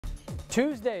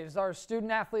Tuesday is our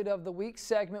Student Athlete of the Week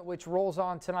segment, which rolls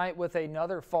on tonight with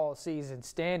another fall season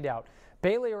standout.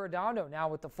 Bailey Arredondo now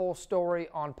with the full story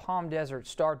on Palm Desert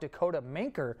star Dakota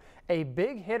Minker, a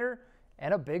big hitter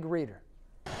and a big reader.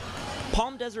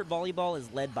 Palm Desert volleyball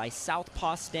is led by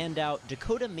Southpaw standout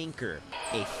Dakota Minker,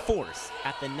 a force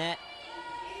at the net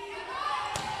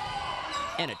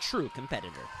and a true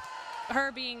competitor.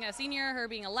 Her being a senior, her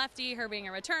being a lefty, her being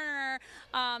a returner,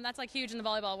 that's like huge in the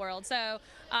volleyball world. So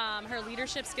her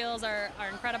leadership skills are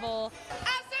incredible.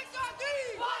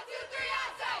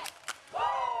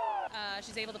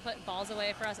 She's able to put balls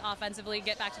away for us offensively,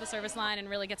 get back to the service line, and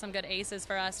really get some good aces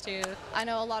for us too. I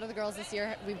know a lot of the girls this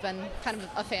year, we've been kind of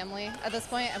a family at this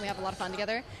point, and we have a lot of fun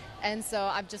together. And so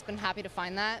I've just been happy to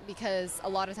find that, because a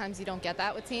lot of times you don't get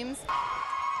that with teams.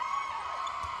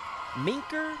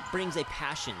 Minker brings a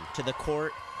passion to the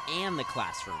court and the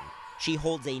classroom. She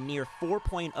holds a near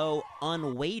 4.0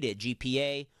 unweighted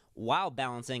GPA while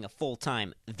balancing a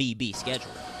full-time VB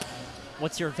schedule.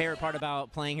 What's your favorite part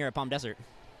about playing here at Palm Desert?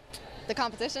 The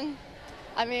competition.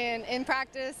 I mean, in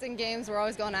practice, in games, we're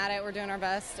always going at it. We're doing our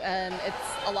best, and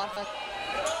it's a lot of fun.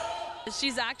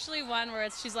 She's actually one where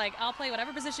she's like, I'll play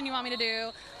whatever position you want me to do,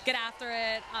 get after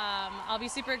it, I'll be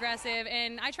super aggressive,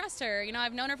 and I trust her. You know,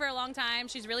 I've known her for a long time.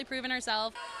 She's really proven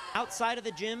herself. Outside of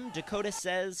the gym, Dakota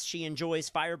says she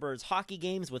enjoys Firebirds hockey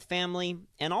games with family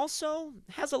and also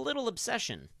has a little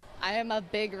obsession. I am a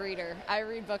big reader. I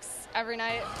read books every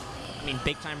night. I mean,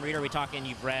 big time reader, we talking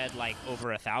you've read like over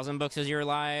 1,000 books as your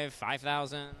life,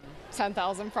 5,000?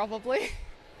 10,000 probably.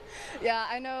 Yeah,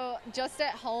 I know just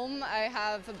at home I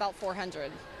have about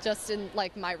 400 just in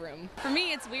like my room. For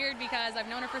me, it's weird because I've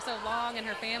known her for so long and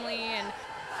her family, and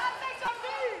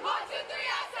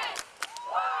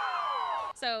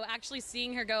so actually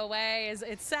seeing her go away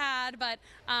it's sad, but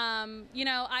you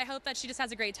know, I hope that she just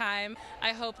has a great time.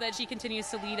 I hope that she continues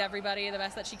to lead everybody the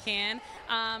best that she can,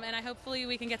 and hopefully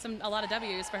we can get a lot of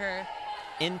W's for her.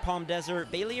 In Palm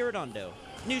Desert, Bailey Arredondo,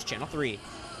 News Channel 3.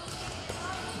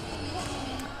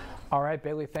 All right,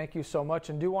 Bailey, thank you so much,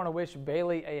 and do want to wish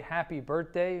Bailey a happy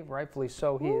birthday. Rightfully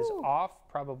so. He is off,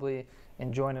 probably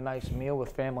enjoying a nice meal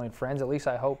with family and friends. At least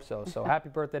I hope so. So happy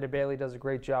birthday to Bailey. Does a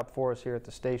great job for us here at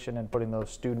the station and putting those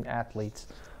Student Athletes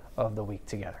of the Week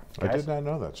together. Guys? I did not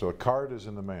know that. So a card is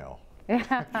in the mail.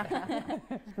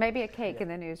 Maybe a cake in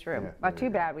the newsroom. Yeah, well, too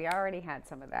bad. We already had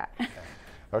some of that.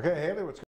 Okay, Haley, what's